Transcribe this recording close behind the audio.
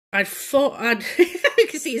I thought I'd, you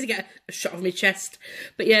can see, get a shot of my chest.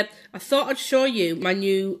 But yeah, I thought I'd show you my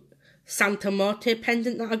new Santa Morte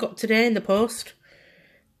pendant that I got today in the post.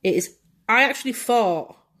 It is, I actually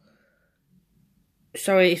thought,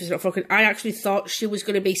 sorry if it's not focused, I actually thought she was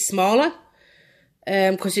going to be smaller.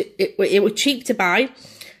 Because it was cheap to buy.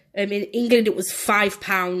 In England it was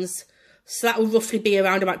 £5. So that would roughly be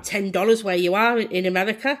around about $10 where you are in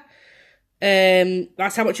America.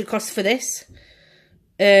 That's how much it costs for this.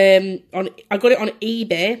 I got it on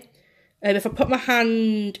eBay. If I put my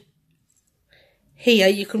hand here,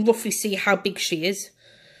 you can roughly see how big she is.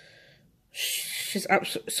 She's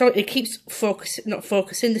absolutely, sorry, it keeps not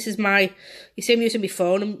focusing. This is my, you see I'm using my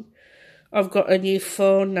phone, and I've got a new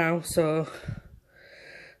phone now, so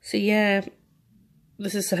yeah,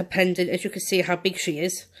 this is her pendant. As you can see how big she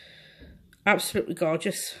is. Absolutely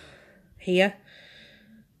gorgeous. Here.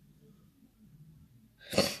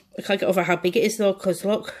 I can't get over how big it is though, because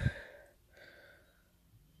look.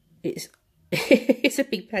 It's it's a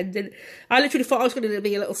big pendant. I literally thought I was going to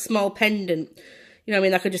be a little small pendant. You know what I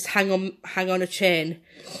mean? I could just hang on a chain.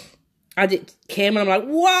 And it came and I'm like,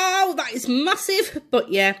 wow, that is massive.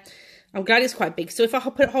 But yeah, I'm glad it's quite big. So if I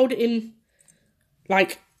hold it in,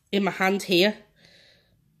 like, in my hand here,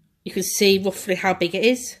 you can see roughly how big it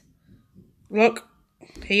is. Look,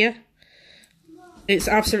 here. It's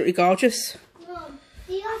absolutely gorgeous.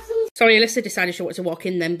 Sorry, Alyssa decided she wanted to walk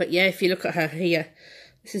in then, but yeah, if you look at her here,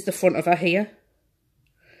 this is the front of her here.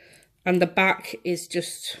 And the back is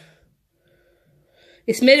just,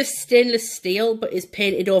 it's made of stainless steel, but it's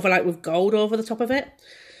painted over like with gold over the top of it.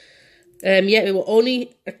 Yeah, it was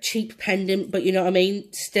only a cheap pendant, but you know what I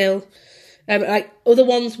mean? Still, like other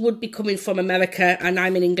ones would be coming from America, and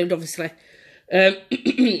I'm in England, obviously.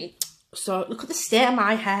 So look at the state of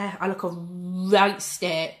my hair. I look a right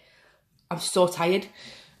state. I'm so tired.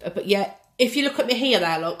 But yeah, if you look at me here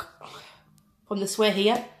there, look. From this way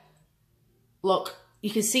here. Look, you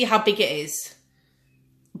can see how big it is.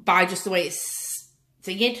 By just the way it's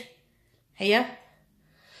thingied. Here.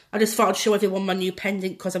 I just thought I'd show everyone my new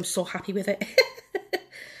pendant because I'm so happy with it.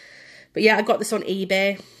 But yeah, I got this on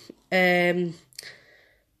eBay. I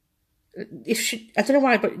don't know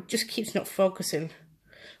why, but it just keeps not focusing.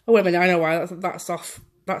 Oh, wait a minute, I know why. That's off.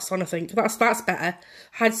 That's on, I think. That's better. I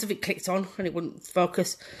had something clicked on and it wouldn't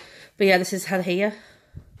focus. But yeah, this is her here.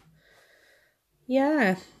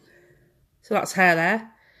 Yeah. So that's her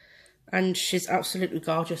there. And she's absolutely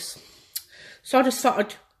gorgeous. So I just thought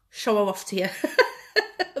I'd show her off to you.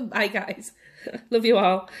 Bye, guys. Love you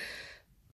all.